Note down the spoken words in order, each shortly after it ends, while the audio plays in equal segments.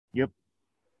Yep.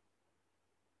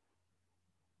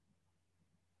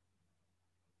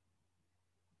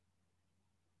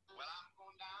 Well, I'm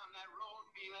going down that road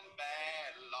feeling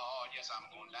bad, Lord. Yes, I'm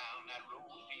going down that road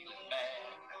feeling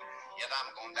bad. Yes,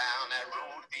 I'm going down that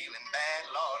road feeling bad,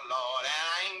 Lord, Lord. And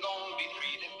I ain't gonna be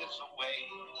treated this way.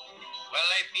 Well,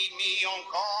 they feed me on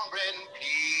cornbread and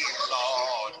peas,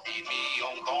 Lord. Feed me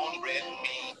on cornbread and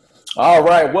peas. All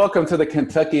right, welcome to the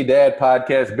Kentucky Dad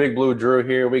Podcast. Big Blue Drew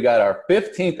here. We got our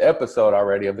 15th episode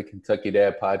already of the Kentucky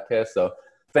Dad Podcast. So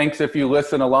thanks if you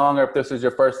listen along or if this is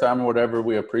your first time or whatever,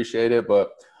 we appreciate it.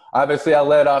 But obviously I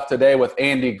led off today with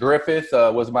Andy Griffith.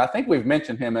 I think we've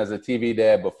mentioned him as a TV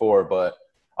dad before, but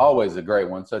always a great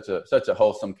one. Such a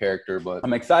wholesome character. But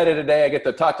I'm excited today. I get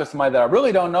to talk to somebody that I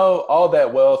really don't know all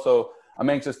that well. So I'm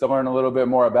anxious to learn a little bit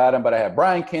more about him, but I have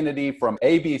Bryan Kennedy from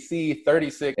ABC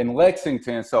 36 in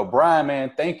Lexington. So, Bryan,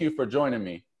 man, thank you for joining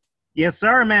me. Yes,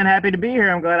 sir, man. Happy to be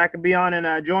here. I'm glad I could be on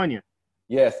and join you.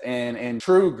 Yes, and in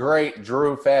true great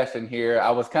Drew fashion here, I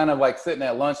was kind of like sitting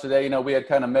at lunch today. We had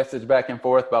kind of messaged back and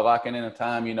forth about locking in a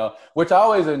time, which I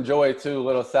always enjoy too,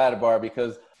 little sidebar,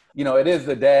 because, it is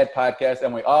the dad podcast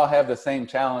and we all have the same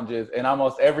challenges. And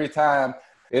almost every time,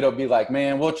 it'll be like,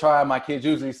 man, we'll try. My kids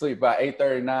usually sleep by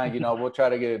 8:39. We'll try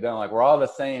to get it done. Like, we're all the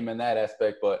same in that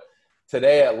aspect. But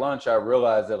today at lunch, I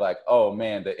realized that, like, oh,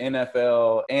 man, the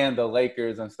NFL and the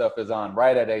Lakers and stuff is on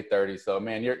right at 8:30. So,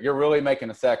 man, you're really making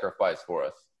a sacrifice for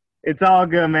us. It's all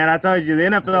good, man. I told you the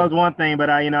NFL is one thing, but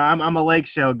I'm a Lake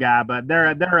Show guy. But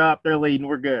they're up, they're leading.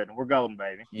 We're good. We're golden,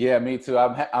 baby. Yeah, me too.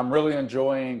 I'm really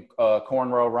enjoying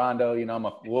Cornrow Rondo. I'm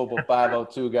a Louisville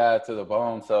 502 guy to the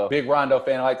bone. So big Rondo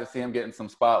fan. I like to see him getting some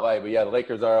spotlight. But yeah, the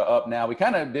Lakers are up now. We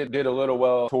kind of did a little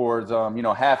well towards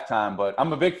halftime. But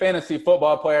I'm a big fantasy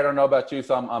football player. I don't know about you,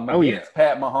 so I'm against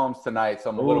Pat Mahomes tonight.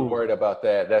 So I'm a little worried about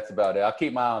that. That's about it. I'll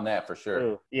keep my eye on that for sure.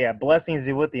 Ooh. Yeah, blessings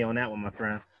be with you on that one, my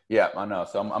friend. Yeah, I know.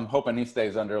 So I'm hoping he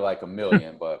stays under like 1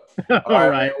 million. But all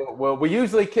right. Well, we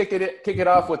usually kick it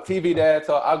off with TV Dad.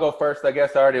 So I'll go first. I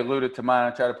guess I already alluded to mine.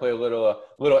 I try to play a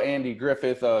little Andy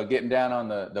Griffith, getting down on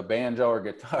the banjo or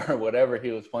guitar or whatever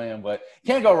he was playing. But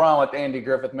can't go wrong with Andy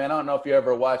Griffith, man. I don't know if you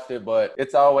ever watched it, but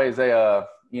it's always a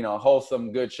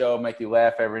wholesome, good show, make you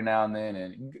laugh every now and then,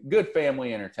 and good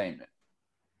family entertainment.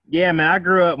 Yeah, man.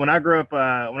 When I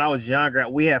was younger,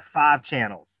 we had 5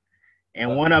 channels.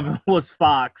 And one of them was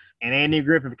Fox, and Andy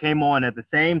Griffith came on at the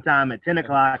same time at 10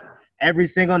 o'clock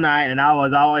every single night, and I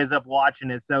was always up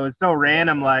watching it. So it's so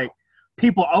random. Like,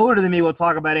 people older than me will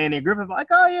talk about Andy Griffith, like,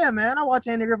 oh, yeah, man, I watch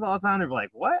Andy Griffith all the time. They're like,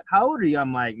 what? How old are you?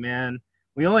 I'm like, man,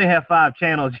 we only have 5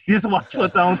 channels. You just watch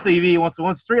what's on TV.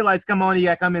 Once street lights come on, you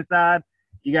got to come inside.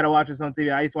 You got to watch what's on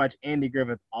TV. I used to watch Andy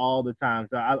Griffith all the time.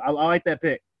 So I like that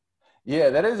pick. Yeah,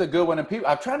 that is a good one. And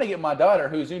I'm trying to get my daughter,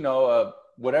 who's,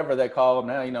 whatever they call them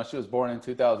now, she was born in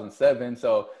 2007.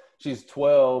 So she's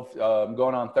 12,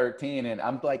 going on 13. And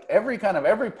I'm like, every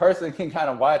person can kind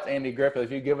of watch Andy Griffith.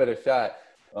 If you give it a shot,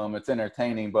 it's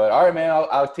entertaining. But all right, man,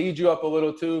 I'll tease you up a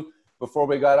little too before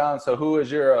we got on. So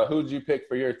who'd you pick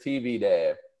for your TV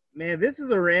dad? Man, this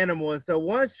is a random one. So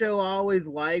one show I always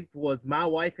liked was My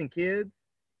Wife and Kids.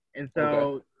 And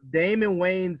so Damon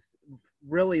Wayans,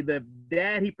 really the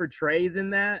dad he portrays in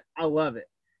that, I love it.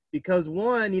 Because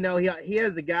one, he has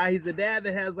he's a dad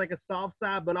that has like a soft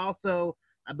side, but also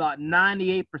about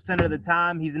 98% of the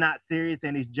time he's not serious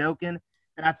and he's joking.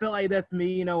 And I feel like that's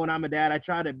me, when I'm a dad, I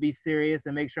try to be serious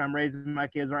and make sure I'm raising my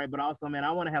kids right. But also, man,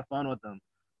 I want to have fun with them.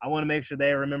 I want to make sure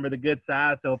they remember the good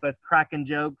side. So if that's cracking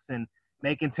jokes and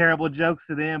making terrible jokes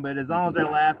to them, but as long as they're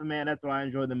laughing, man, that's what I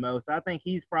enjoy the most. I think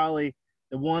he's probably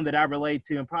the one that I relate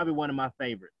to and probably one of my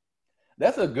favorites.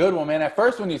 That's a good one, man. At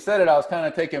first, when you said it, I was kind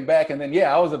of taken back. And then,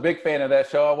 yeah, I was a big fan of that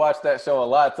show. I watched that show a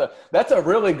lot. So that's a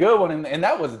really good one. And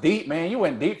that was deep, man. You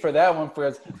went deep for that one.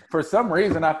 For some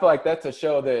reason, I feel like that's a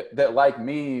show that like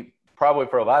me, probably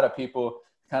for a lot of people,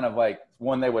 kind of like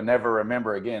one they would never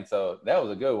remember again. So that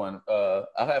was a good one. I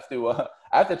have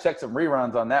to check some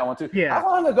reruns on that one, too. Yeah.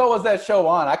 How long ago was that show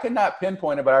on? I could not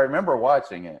pinpoint it, but I remember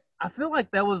watching it. I feel like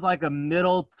that was like a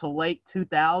middle to late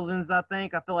 2000s, I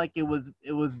think. I feel like it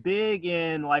was big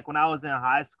in like when I was in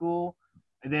high school.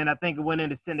 And then I think it went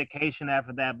into syndication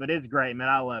after that. But it's great, man.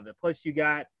 I love it. Plus you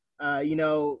got,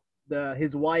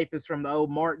 his wife is from the old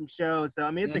Martin show. So,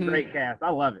 I mean, it's a great cast. I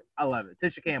love it.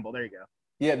 Tisha Campbell. There you go.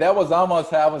 Yeah, that was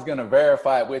almost how I was going to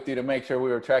verify it with you to make sure we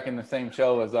were tracking the same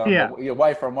show as your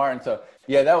wife from Martin. So,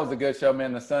 yeah, that was a good show,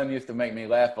 man. The son used to make me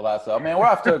laugh a lot. So, man, we're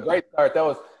off to a great start.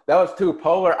 That was 2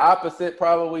 polar opposite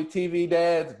probably TV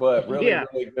dads, but really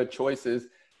good choices.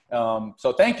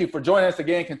 So thank you for joining us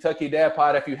again, Kentucky Dad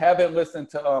Pod. If you haven't listened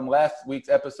to last week's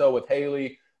episode with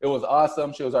Haley, It was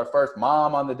awesome. She was our first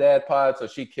mom on the Dad Pod, so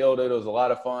she killed it. It was a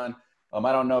lot of fun.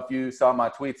 I don't know if you saw my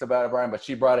tweets about it, Bryan, but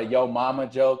she brought a yo mama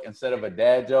joke instead of a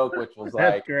dad joke, which was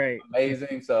That's like great.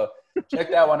 amazing. So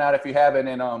check that one out if you haven't.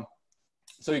 And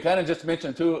so you kind of just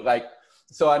mentioned too, like,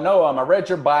 so I know I read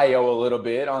your bio a little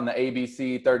bit on the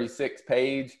ABC 36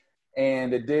 page,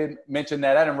 and it did mention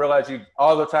that. I didn't realize you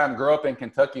all the time grew up in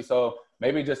Kentucky. So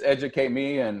maybe just educate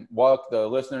me and walk the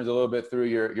listeners a little bit through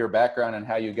your background and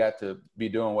how you got to be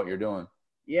doing what you're doing.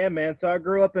 Yeah, man. So I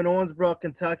grew up in Owensboro,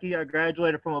 Kentucky. I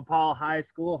graduated from Apollo High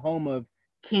School, home of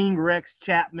King Rex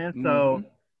Chapman. So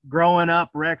growing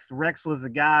up, Rex was a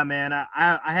guy, man.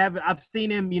 I've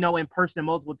seen him, in person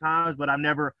multiple times, but I've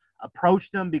never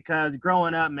approached him because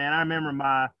growing up, man, I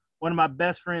remember one of my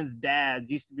best friend's dads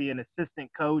used to be an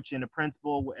assistant coach and a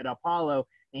principal at Apollo,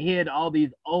 and he had all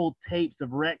these old tapes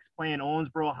of Rex playing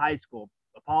Owensboro High School,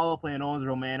 Apollo playing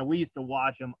Owensboro, man, and we used to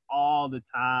watch him all the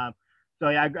time. So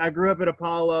yeah, I grew up at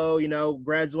Apollo,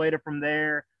 graduated from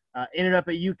there, ended up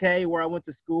at UK where I went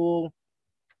to school,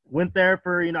 went there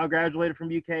for, graduated from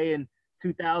UK in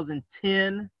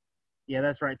 2010. Yeah,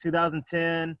 that's right,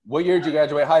 2010. What year did you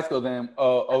graduate high school then?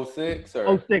 06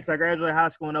 or? 06. I graduated high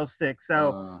school in 06.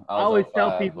 So I always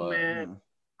tell people, man,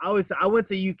 I went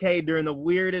to UK during the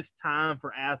weirdest time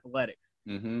for athletics.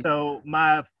 So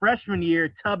my freshman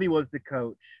year, Tubby was the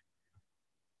coach.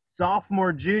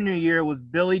 Sophomore, junior year was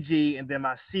Billy G, and then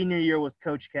my senior year was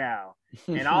Coach Cal.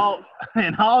 And all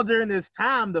during this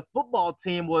time, the football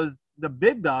team was the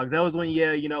big dogs. That was when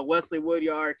Wesley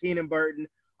Woodyard, Keenan Burton,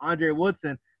 Andre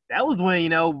Woodson. That was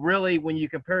when, really when you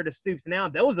compare to Stoops now,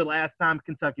 that was the last time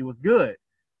Kentucky was good.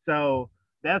 So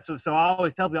I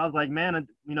always tell people, I was like, man,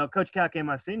 Coach Cal came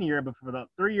my senior year, but for the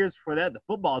 3 years before that, the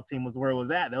football team was where it was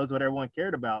at. That was what everyone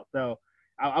cared about. So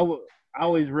I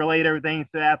always relate everything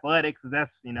to athletics because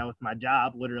that's, it's my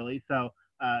job literally. So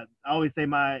I always say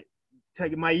my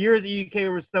years at UK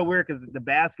were so weird because the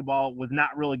basketball was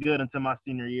not really good until my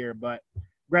senior year, but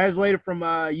graduated from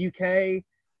UK.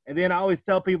 And then I always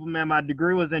tell people, man, my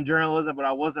degree was in journalism, but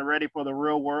I wasn't ready for the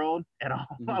real world at all.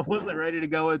 I wasn't ready to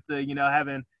go into,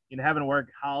 having to work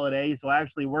holidays. So I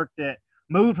actually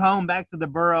moved home back to the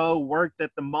borough, worked at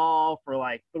the mall for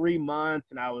like 3 months.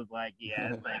 And I was like, yeah,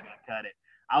 this ain't gonna cut it.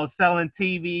 I was selling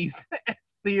TVs at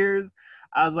Sears.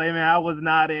 I was like, man, I was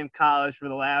not in college for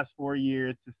the last 4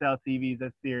 years to sell TVs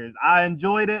at Sears. I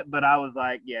enjoyed it, but I was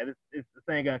like, yeah, this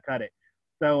ain't gonna cut it.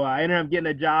 So I ended up getting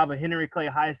a job at Henry Clay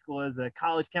High School as a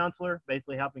college counselor,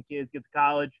 basically helping kids get to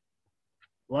college.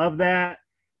 Love that.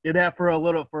 Did that for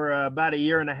about a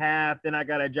year and a half. Then I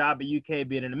got a job at UK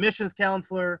being an admissions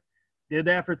counselor. Did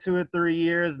that for 2 or 3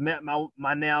 years. Met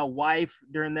my now wife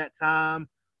during that time.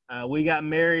 We got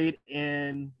married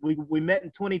we met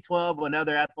in 2012,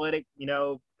 another athletic,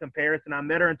 comparison. I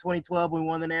met her in 2012 when we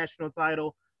won the national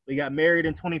title. We got married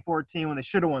in 2014 when they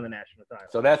should have won the national title.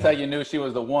 So that's how you knew she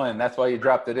was the one. That's why you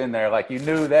dropped it in there. Like you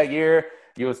knew that year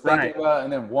you was thinking about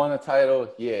and then won a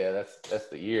title. Yeah, that's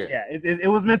the year. Yeah, it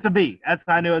was meant to be. That's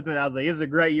how I knew it was meant. I was like, it was a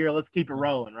great year. Let's keep it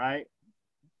rolling, right?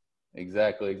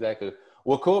 Exactly.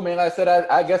 Well, cool, man. Like I said,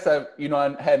 I guess I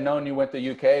had known you went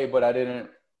to UK, but I didn't,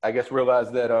 I guess,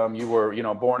 realize that you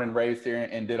were, born and raised here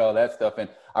and did all that stuff. And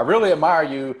I really admire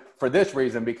you for this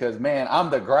reason because, man, I'm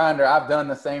the grinder. I've done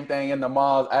the same thing in the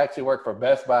malls. I actually worked for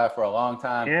Best Buy for a long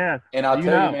time. Yeah. And I'll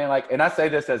tell you, man, and I say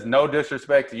this as no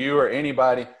disrespect to you or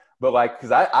anybody, but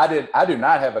because I do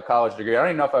not have a college degree. I don't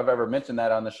even know if I've ever mentioned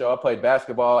that on the show. I played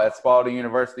basketball at Spalding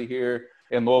University here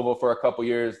in Louisville for a couple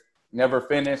years, never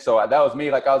finished. So that was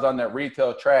me. Like I was on that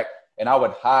retail track. And I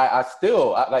would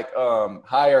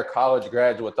hire college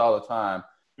graduates all the time.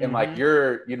 And like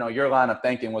your line of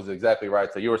thinking was exactly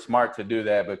right. So you were smart to do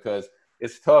that because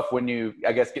it's tough when you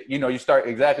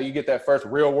get that first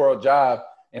real world job.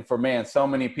 And for so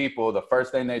many people, the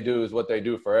first thing they do is what they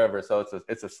do forever. So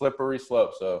it's a slippery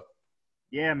slope. So.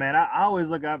 Yeah, man, I always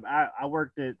look up. I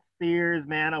worked at Sears,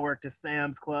 man. I worked at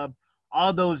Sam's Club.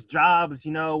 All those jobs,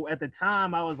 at the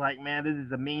time I was like, man, this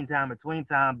is a mean time between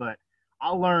time, but I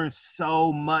learned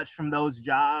so much from those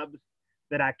jobs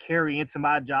that I carry into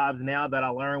my jobs now that I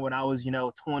learned when I was,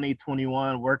 20,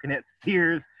 21, working at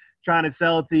Sears, trying to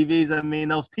sell TVs. I mean,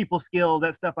 those people skills,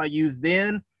 that stuff I used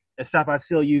then, that stuff I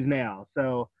still use now.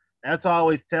 So that's what I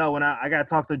always tell when I got to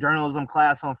talk to journalism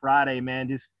class on Friday, man,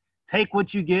 just take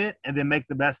what you get and then make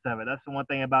the best of it. That's the one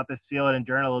thing about this field in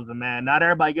journalism, man. Not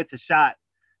everybody gets a shot.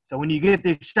 So when you get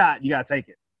this shot, you got to take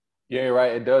it. Yeah, you're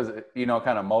right. It does,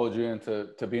 kind of mold you into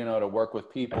being able to work with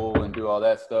people and do all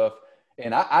that stuff.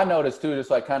 And I noticed too,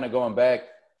 just like kind of going back,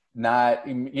 not,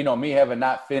 you know, me having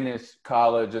not finished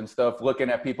college and stuff, looking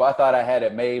at people, I thought I had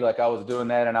it made, like I was doing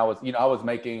that, and I was, you know, I was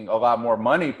making a lot more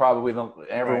money probably than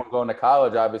everyone going to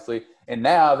college, obviously. And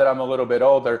now that I'm a little bit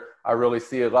older, I really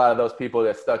see a lot of those people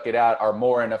that stuck it out are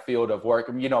more in a field of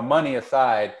work. You know, money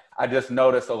aside, I just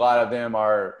notice a lot of them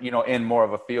are, you know, in more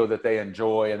of a field that they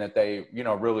enjoy and that they, you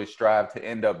know, really strive to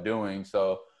end up doing.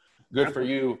 So good for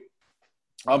you.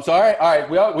 I'm sorry. All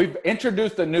right. We've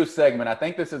introduced a new segment. I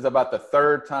think this is about the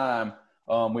third time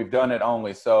we've done it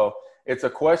only. So it's a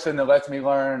question that lets me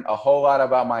learn a whole lot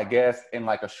about my guest in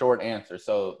like a short answer.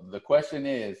 So the question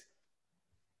is,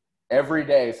 every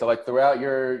day, so like throughout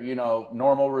your, you know,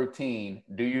 normal routine,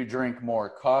 do you drink more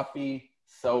coffee,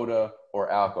 soda,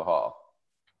 or alcohol?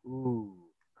 Ooh,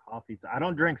 coffee. I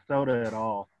don't drink soda at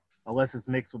all unless it's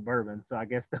mixed with bourbon. So I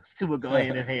guess those two will go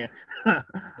hand in hand.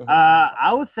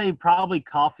 I would say probably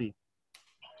coffee.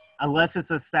 Unless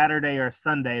it's a Saturday or a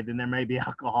Sunday, then there may be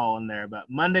alcohol in there. But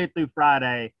Monday through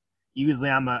Friday, usually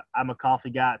I'm a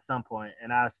coffee guy at some point,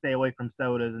 and I stay away from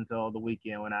sodas until the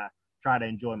weekend when I try to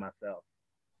enjoy myself.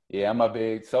 Yeah,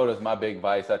 soda's my big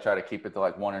vice. I try to keep it to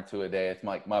like one or two a day. It's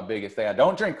like my biggest thing. I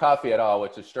don't drink coffee at all,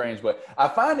 which is strange, but I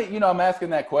find it, you know, I'm asking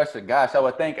that question. Gosh, I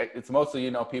would think it's mostly,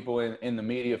 you know, people in the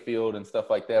media field and stuff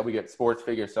like that. We get sports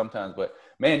figures sometimes, but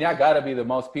man, y'all got to be the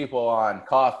most people on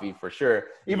coffee for sure.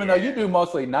 Even though you do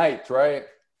mostly nights, right?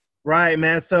 Right,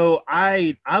 man. So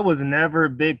I was never a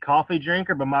big coffee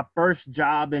drinker, but my first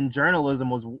job in journalism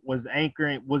was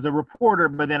anchoring, was a reporter,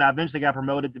 but then I eventually got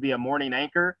promoted to be a morning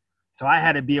anchor. So I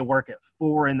had to be at work at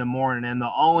 4 a.m, and the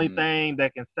only thing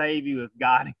that can save you is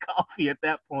God and coffee at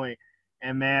that point.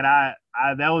 And man, that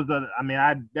was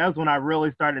that was when I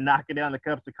really started knocking down the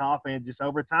cups of coffee, and just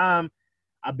over time,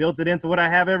 I built it into what I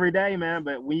have every day, man.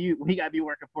 But when you got to be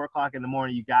working 4 o'clock in the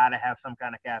morning, you got to have some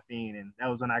kind of caffeine, and that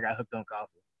was when I got hooked on coffee.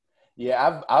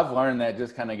 Yeah, I've learned that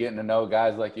just kind of getting to know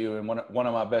guys like you. And one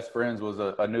of my best friends was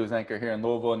a news anchor here in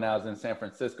Louisville, and now is in San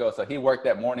Francisco. So he worked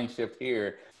that morning shift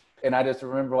here, and I just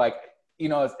remember, like, you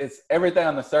know, it's everything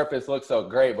on the surface looks so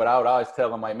great, but I would always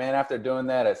tell him, like, man, after doing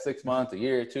that at 6 months, a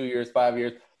year, 2 years, 5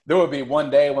 years, there would be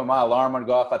one day when my alarm would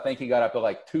go off. I think he got up at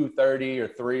like 2:30 or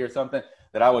 3 or something,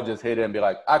 that I would just hit it and be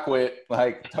like, I quit,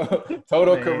 like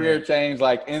total career change,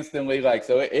 like instantly. Like,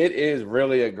 so it is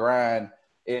really a grind.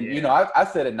 And, you know, I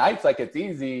said at nights, like, it's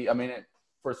easy. I mean,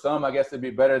 for some, I guess it'd be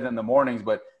better than the mornings,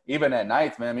 but even at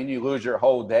nights, man, I mean, you lose your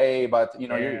whole day by, you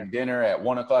know, you're eating dinner at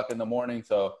 1 o'clock in the morning.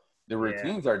 So the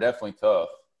routines are definitely tough.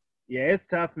 Yeah, it's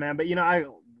tough, man. But, you know, I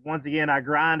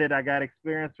grinded. I got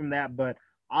experience from that. But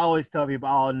I always tell people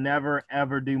I'll never,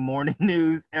 ever do morning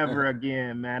news ever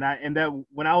again, man.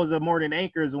 When I was a morning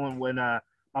anchor is when my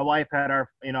wife had our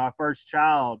first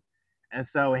child. And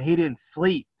so he didn't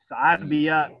sleep. So I'd be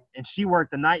up, and she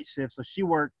worked the night shift. So she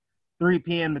worked 3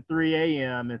 p.m. to 3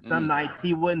 a.m. And some nights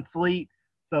he wouldn't sleep.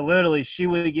 So literally she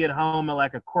would get home at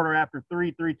like a quarter after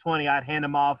 3:20. I'd hand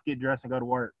him off, get dressed, and go to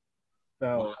work.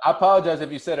 So I apologize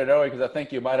if you said it earlier, because I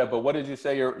think you might have, but what did you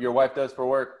say your wife does for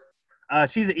work?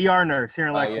 She's an ER nurse here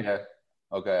in Lexington.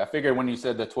 Yeah. Okay. I figured when you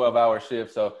said the 12-hour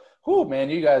shift. So, whew, man,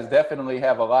 you guys definitely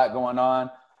have a lot going on.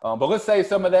 But let's save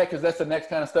some of that, because that's the next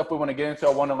kind of stuff we want to get into.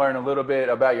 I want to learn a little bit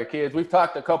about your kids. We've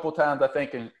talked a couple times, I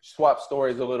think, and swap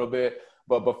stories a little bit.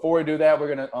 But before we do that,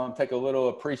 we're going to take a little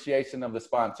appreciation of the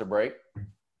sponsor break.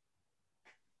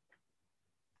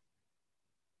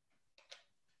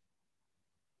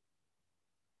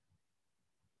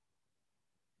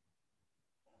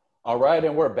 All right,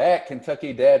 and we're back.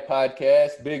 Kentucky Dad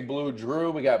Podcast, Big Blue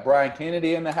Drew. We got Bryan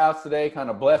Kennedy in the house today, kind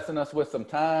of blessing us with some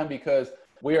time, because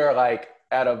we are like,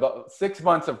 out of 6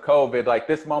 months of COVID, like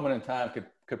this moment in time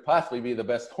could possibly be the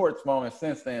best sports moment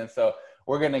since then. So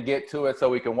we're going to get to it so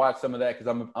we can watch some of that,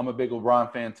 because I'm a big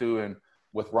LeBron fan too, and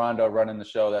with Rondo running the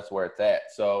show, that's where it's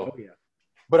at. So,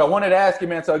 But I wanted to ask you,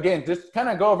 man, so again, just kind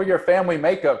of go over your family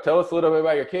makeup. Tell us a little bit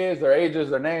about your kids, their ages,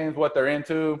 their names, what they're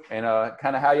into, and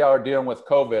kind of how y'all are dealing with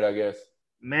COVID, I guess.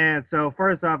 Man, so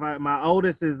first off, my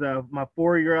oldest is my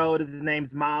 4-year-old. His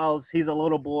name's Miles. He's a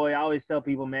little boy. I always tell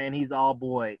people, man, he's all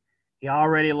boy. He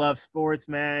already loves sports,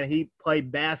 man. He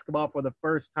played basketball for the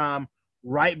first time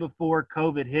right before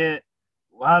COVID hit.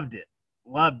 Loved it.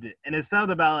 And it's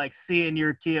something about like seeing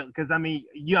your kid, because I mean,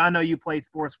 I know you played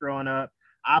sports growing up.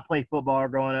 I played football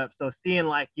growing up. So seeing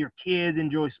like your kids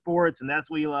enjoy sports and that's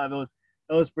what you love, it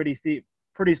was pretty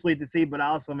sweet to see. But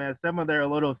also, man, some of their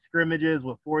little scrimmages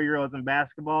with 4-year-olds in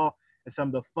basketball is some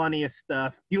of the funniest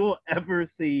stuff you'll ever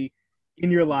see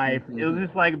in your life. It was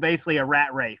just like basically a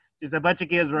rat race. Just a bunch of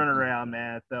kids running around,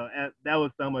 man. So that was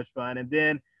so much fun. And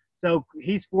then, so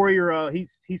he's 4-year-old.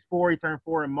 He's 4. He turned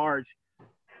 4 in March.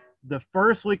 the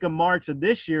first week of March of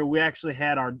this year, we actually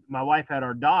had my wife had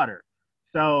our daughter.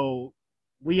 So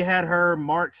we had her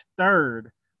March 3rd.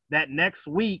 That next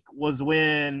week was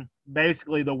when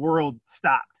basically the world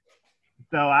stopped.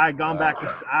 So I had gone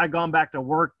back to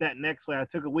work that next week. I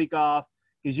took a week off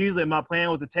because usually my plan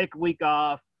was to take a week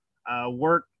off,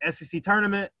 work SEC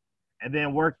tournament, and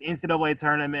then work the NCAA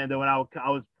tournament. And then when I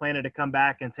was planning to come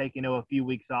back and take, a few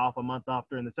weeks off, a month off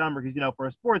during the summer, because, for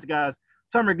a sports guys,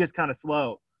 summer gets kind of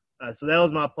slow. So that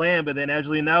was my plan. But then, as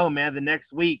you know, man, the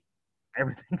next week,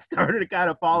 everything started to kind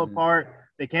of fall apart.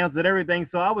 They canceled everything.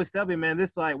 So I always tell me, man,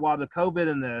 this while the COVID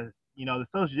and the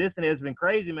social distancing has been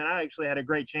crazy, man, I actually had a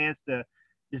great chance to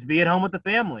just be at home with the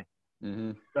family.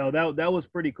 Mm-hmm. So that was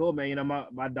pretty cool, man.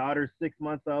 My daughter's 6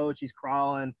 months old. She's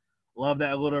crawling. Love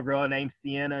that little girl named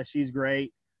Sienna. She's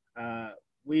great.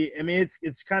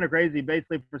 It's kind of crazy.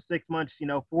 Basically, for 6 months,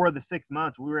 for the 6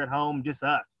 months, we were at home, just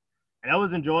us. And that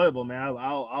was enjoyable, man.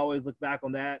 I'll always look back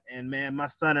on that. And, man, my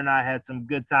son and I had some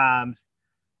good times.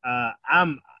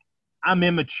 I'm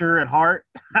immature at heart.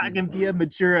 I can be a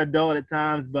mature adult at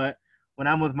times, but when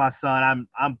I'm with my son,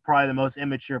 I'm probably the most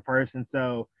immature person.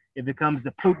 So if it comes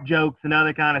to poop jokes and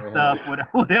other kind of stuff,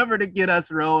 whatever to get us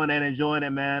rolling and enjoying it,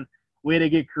 man, we had to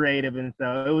get creative. And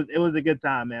so it was a good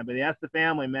time, man. But that's the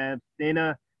family, man.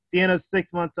 Sienna's 6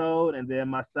 months old, and then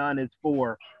my son is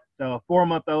 4. So a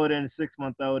 4-month-old and a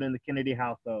 6-month-old in the Kennedy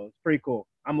household. It's pretty cool.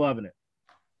 I'm loving it.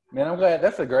 Man, I'm glad.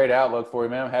 That's a great outlook for you,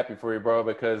 man. I'm happy for you, bro,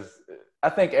 because I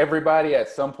think everybody at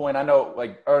some point, I know,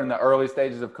 in the early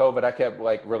stages of COVID, I kept,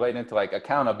 relating to,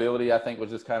 accountability, I think, was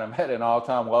just kind of at an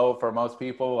all-time low for most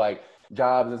people,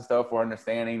 jobs and stuff, were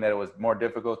understanding that it was more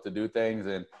difficult to do things.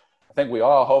 And I think we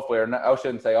all, hopefully, or not, I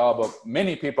shouldn't say all, but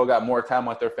many people got more time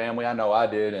with their family. I know I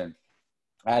did. And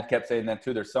I had kept saying that,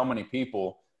 too. There's so many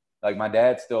people, like my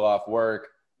dad's still off work,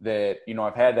 that,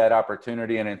 I've had that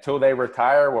opportunity. And until they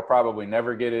retire, we'll probably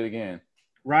never get it again.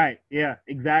 Right. Yeah,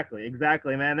 exactly,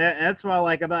 man. That's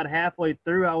why, about halfway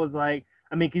through, I was like,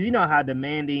 because you know how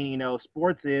demanding,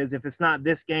 sports is. If it's not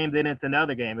this game, then it's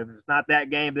another game. If it's not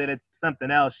that game, then it's something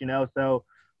else, So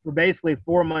for basically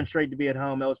 4 months straight to be at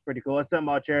home, that was pretty cool. It's something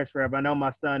I'll cherish forever. I know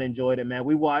my son enjoyed it, man.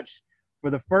 We watched,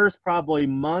 for the first probably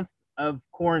month of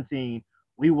quarantine,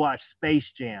 we watched Space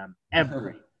Jam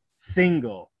every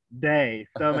single day.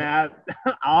 So, man,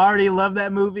 I already love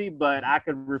that movie, but I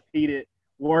could repeat it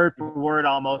word for word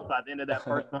almost by the end of that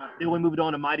first month. Then we moved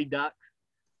on to Mighty Ducks.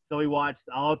 So we watched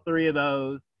all 3 of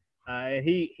those.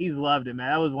 He's loved it,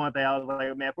 man. That was one thing I was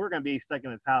like, man, if we're going to be stuck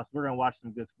in this house, we're going to watch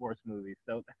some good sports movies.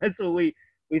 So that's what we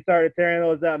started tearing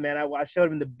those up, man. I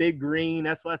showed him The Big Green.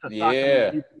 That's a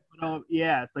soccer movie.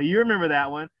 Yeah. So you remember that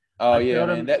one. Oh, yeah,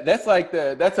 man. That's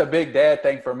that's a big dad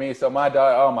thing for me. So my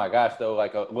daughter, oh, my gosh, though, a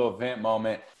little vent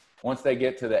moment. Once they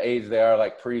get to the age they are,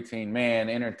 preteen, man,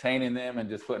 entertaining them and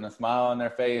just putting a smile on their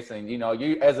face. And,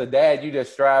 you as a dad, you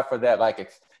just strive for that.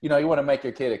 You want to make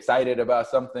your kid excited about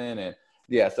something. And,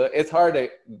 yeah, so it's hard to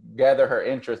gather her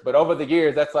interest. But over the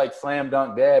years, that's slam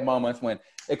dunk dad moments when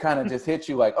it kind of just hits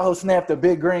you oh, snap, The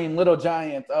Big Green, Little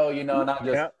Giants. Oh, and I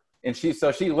just – and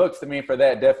she looks to me for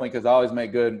that definitely, because I always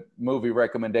make good movie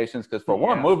recommendations, because for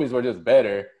one, movies were just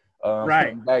better.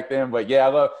 Back then. But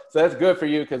yeah, so that's good for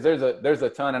you, because there's a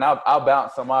ton, and I'll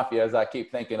bounce some off you as I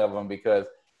keep thinking of them, because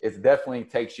it definitely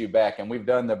takes you back, and we've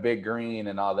done The Big Green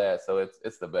and all that, so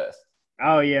it's the best.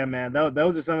 Oh yeah, man,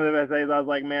 those are some of the best days. I was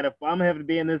like, man, if I'm having to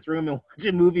be in this room and watch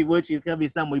a movie with you, it's gonna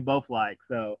be something we both like.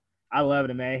 So I love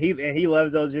it, man. He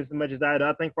loves those just as much as I do.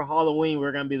 I think for Halloween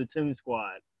we're gonna be the Toon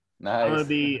Squad. Nice. I'm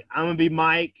gonna be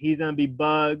Mike. He's gonna be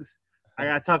Bugs. I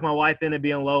gotta talk my wife into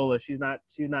being Lola. She's not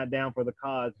down for the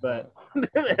cause, but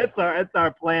that's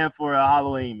our plan for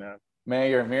Halloween, man.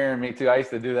 Man, you're mirroring me too. I used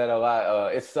to do that a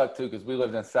lot. It sucked too, because we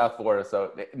lived in South Florida,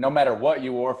 so no matter what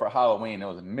you wore for Halloween, it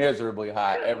was miserably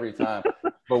hot every time.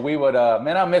 But we would,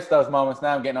 man, I miss those moments.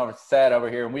 Now I'm getting sad over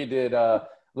here, and we did. I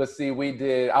was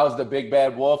the Big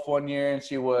Bad Wolf one year, and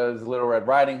she was Little Red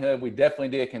Riding Hood. We definitely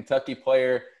did Kentucky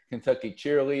Player, Kentucky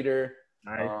Cheerleader.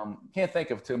 Nice. Can't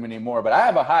think of too many more, but I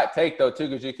have a hot take though too,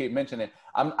 because you keep mentioning it.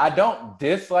 I don't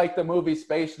dislike the movie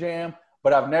Space Jam,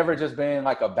 but I've never just been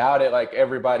about it like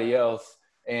everybody else.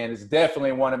 And it's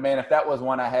definitely one of, man, if that was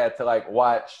one I had to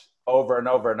watch over and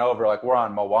over and over, we're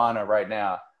on Moana right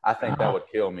now, I think that would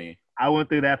kill me. I went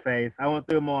through that phase. I went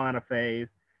through a Moana phase.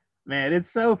 Man, it's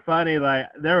so funny. I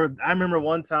remember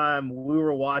one time we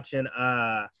were watching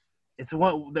I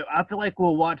feel like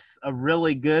we'll watch a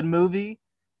really good movie,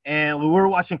 and we were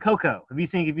watching Coco. Have you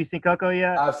seen Coco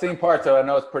yet? I've seen parts of it. I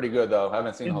know it's pretty good though. I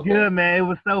haven't seen the whole thing. Good, man. It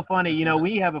was so funny. When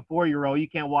you have a 4-year-old, you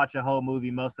can't watch a whole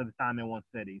movie most of the time in one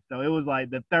sitting. So it was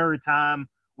the third time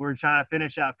we were trying to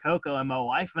finish out Coco, and my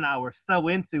wife and I were so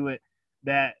into it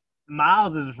that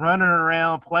Miles is running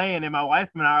around playing, and my wife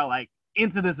and I are like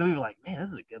into this movie, like, man, this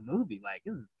is a good movie. Like,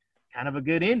 this is kind of a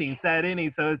good ending, sad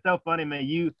ending. So it's so funny, man.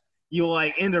 You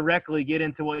like indirectly get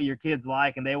into what your kids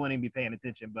like, and they wouldn't even be paying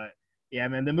attention. But yeah,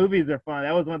 man, the movies are fun.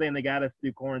 That was one thing that got us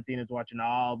through quarantine, is watching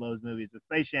all those movies. The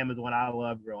Space Jam is one I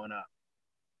loved growing up.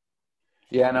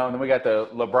 Yeah, I know. And then we got the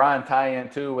LeBron tie-in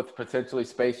too, with potentially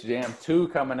Space Jam 2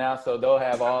 coming out. So they'll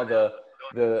have all the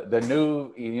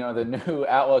new, the new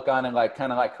outlook on it, like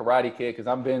kind of like Karate Kid, because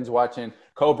I'm binge watching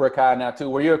Cobra Kai now too.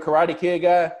 Were you a Karate Kid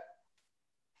guy?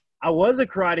 I was a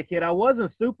Karate Kid. I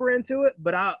wasn't super into it,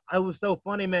 but I was so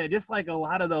funny, man. Just like a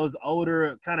lot of those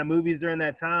older kind of movies during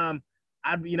that time,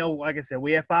 like I said,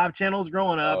 we had 5 channels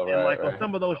growing up, and like on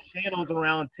some of those channels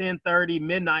around 10:30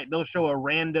 midnight, they'll show a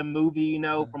random movie,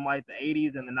 from like the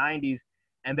 80s and the 90s,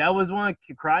 and that was when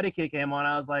Karate Kid came on.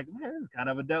 I was like, man, this is kind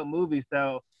of a dope movie.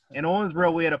 So in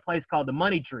Owensboro, we had a place called the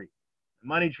Money Tree. The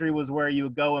Money Tree was where you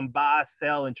would go and buy,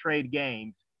 sell, and trade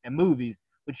games and movies,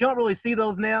 but you don't really see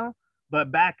those now.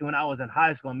 But back when I was in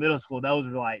high school and middle school, those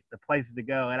were like the places to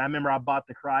go. And I remember I bought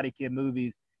the Karate Kid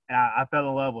movies, and I fell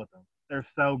in love with them. They're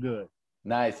so good.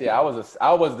 Nice. Yeah,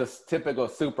 I was this typical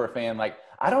super fan. Like,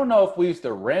 I don't know if we used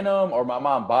to rent them or my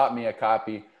mom bought me a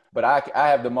copy, but I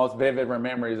have the most vivid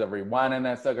memories of rewinding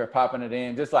that sucker, popping it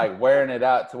in, just like wearing it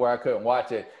out to where I couldn't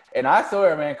watch it. And I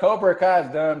swear, man, Cobra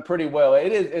Kai's done pretty well.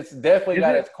 It's definitely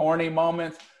got its corny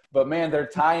moments, but man, their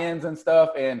tie-ins and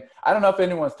stuff. And I don't know if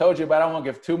anyone's told you, but I don't want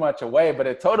to give too much away, but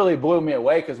it totally blew me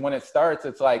away, because when it starts,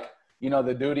 it's like,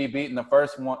 the dude he beat in the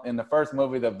first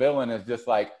movie, the villain is just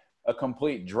like a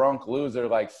complete drunk loser.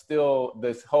 Like, still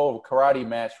this whole karate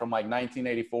match from like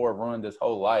 1984 ruined his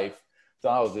whole life. So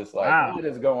I was just like, wow, what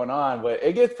is going on? But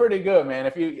it gets pretty good, man.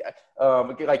 If you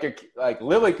like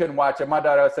Lily couldn't watch it. My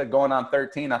daughter said going on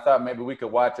 13. I thought maybe we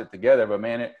could watch it together, but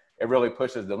man, it really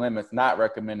pushes the limits. Not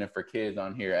recommended for kids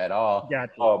on here at all.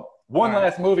 Gotcha. One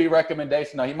last movie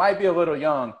recommendation. Now, he might be a little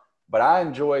young, but I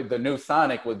enjoyed the new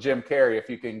Sonic with Jim Carrey. If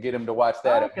you can get him to watch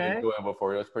that, if you enjoyed it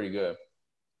before, it was pretty good.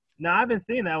 No, I haven't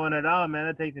seen that one at all, man.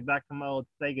 That takes me back to my old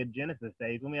Sega Genesis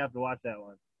days. Let me have to watch that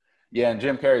one. Yeah, and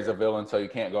Jim Carrey's a villain, so you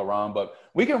can't go wrong. But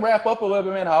we can wrap up a little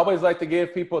bit, man. I always like to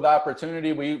give people the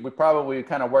opportunity. We probably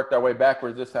kind of worked our way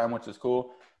backwards this time, which is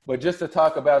cool. But just to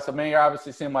talk about, so man, you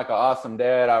obviously seem like an awesome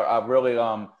dad. I really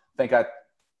think I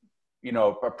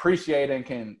appreciate and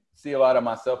can see a lot of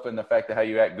myself in the fact of how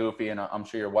you act goofy, and I'm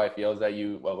sure your wife yells at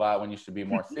you a lot when you should be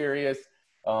more serious.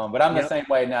 But I'm the same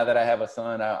way now that I have a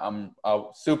son. I'm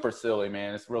super silly,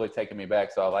 man. It's really taking me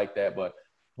back, so I like that. But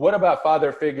what about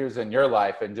father figures in your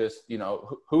life, and just,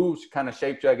 who kind of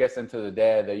shaped you, I guess, into the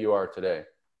dad that you are today?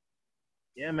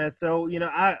 Yeah, man. So,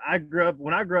 I grew up,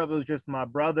 when I grew up, it was just my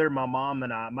brother, my mom,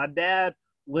 and I. My dad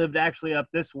lived actually up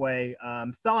this way. I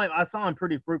saw him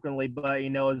pretty frequently, but,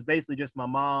 it was basically just my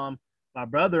mom, my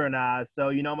brother, and I.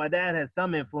 So, my dad had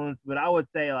some influence, but I would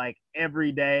say like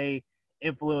everyday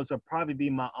influence would probably be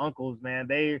my uncles, man.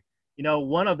 They,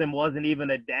 one of them wasn't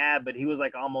even a dad, but he was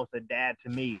like almost a dad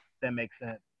to me, if that makes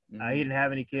sense. He didn't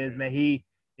have any kids, man. He,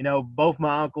 both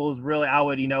my uncles really, I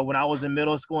would, when I was in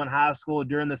middle school and high school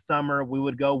during the summer, we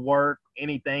would go work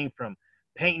anything from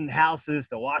painting houses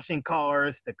to washing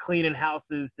cars to cleaning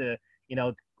houses to,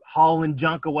 hauling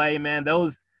junk away, man.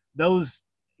 Those,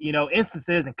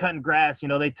 instances and cutting grass,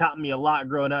 they taught me a lot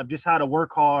growing up, just how to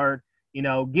work hard,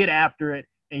 get after it,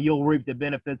 and you'll reap the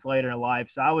benefits later in life.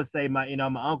 So I would say my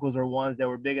uncles are ones that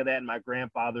were big of that, and my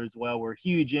grandfather as well were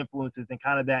huge influences and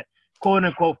kind of that quote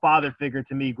unquote father figure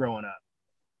to me growing up.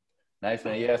 Nice,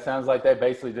 man. Yeah, it sounds like they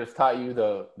basically just taught you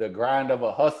the grind of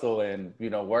a hustle and,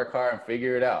 work hard and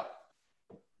figure it out.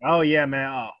 Oh yeah,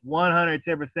 man.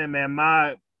 110%, man.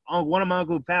 One of my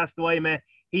uncles who passed away, man,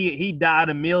 he died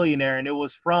a millionaire, and it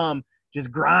was from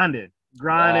just grinding.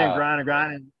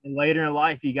 And later in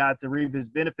life, he got to reap his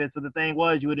benefits. So the thing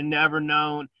was, you would have never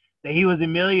known that he was a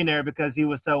millionaire because he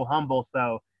was so humble.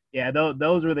 So yeah,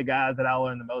 those were the guys that I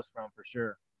learned the most from, for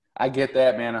sure. I get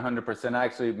that, man, 100%.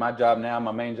 Actually, my job now,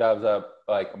 my main job is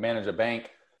like manage a bank.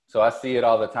 So I see it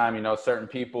all the time. Certain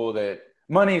people that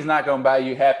money's not going to buy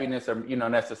you happiness or,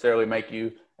 necessarily make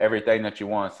you everything that you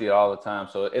want. I see it all the time.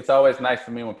 So it's always nice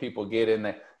to me when people get in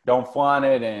there, don't flaunt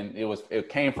it. And it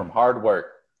came from hard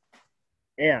work.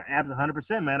 Yeah, absolutely,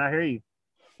 100%, man. I hear you.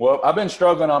 Well, I've been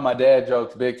struggling on my dad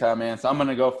jokes big time, man. So I'm going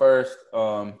to go first.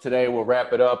 Today we'll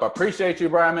wrap it up. I appreciate you,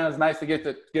 Bryan, man. It's nice to get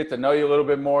to know you a little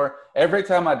bit more. Every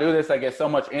time I do this, I get so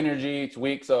much energy each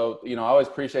week. So, I always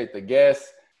appreciate the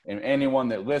guests and anyone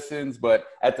that listens. But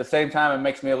at the same time, it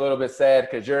makes me a little bit sad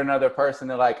because you're another person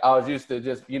that I was used to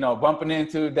just, bumping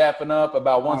into, dapping up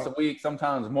about once a week,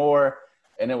 sometimes more.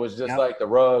 and it was just like the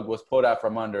rug was pulled out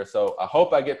from under. So I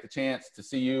hope I get the chance to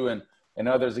see you and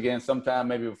others again sometime,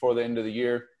 maybe before the end of the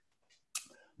year.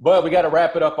 But we got to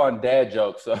wrap it up on dad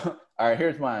jokes. So, all right,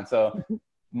 here's mine. So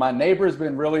my neighbor's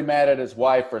been really mad at his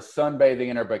wife for sunbathing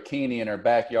in her bikini in her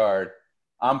backyard.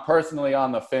 I'm personally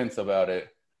on the fence about it.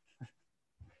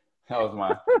 That was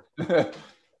mine.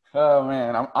 Oh,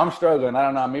 man, I'm struggling. I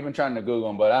don't know. I'm even trying to Google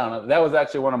them, but I don't know. That was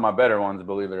actually one of my better ones,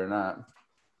 believe it or not.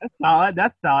 That's solid.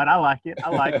 That's solid. I like it.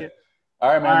 All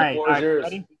right, man. The floor is yours.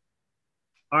 Ready?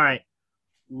 All right.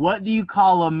 What do you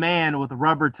call a man with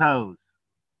rubber toes?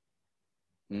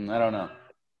 I don't know.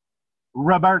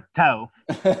 Rubber toe.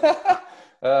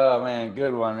 Oh, man,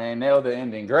 good one, man. Nailed the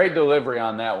ending. Great delivery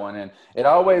on that one. And it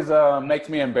always makes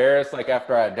me embarrassed, like,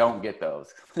 after I don't get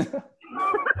those.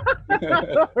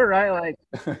 Right, like,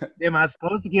 am I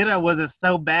supposed to get it, or was it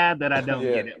so bad that I don't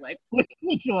get it? Like, which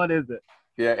one is it?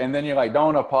 Yeah, and then you're like,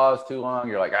 don't want to pause too long.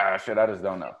 You're like, shit, I just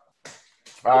don't know.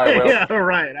 All right, well, yeah,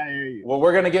 right, I hear you. Well,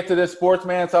 we're going to get to this sports,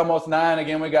 man. It's almost 9.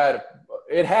 Again,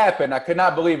 it happened. I could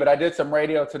not believe it. I did some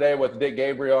radio today with Dick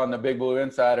Gabriel on the Big Blue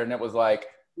Insider, and it was like,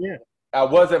 I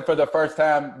wasn't for the first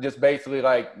time just basically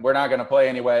like, we're not going to play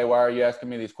anyway. Why are you asking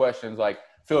me these questions? Like,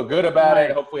 feel good about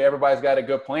it. Hopefully everybody's got a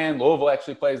good plan. Louisville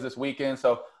actually plays this weekend,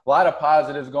 so a lot of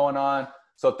positives going on.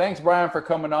 So thanks, Bryan, for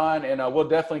coming on, and we'll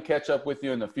definitely catch up with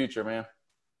you in the future, man.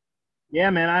 Yeah,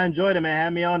 man, I enjoyed it, man.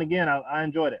 Have me on again. I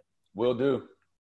enjoyed it. Will do.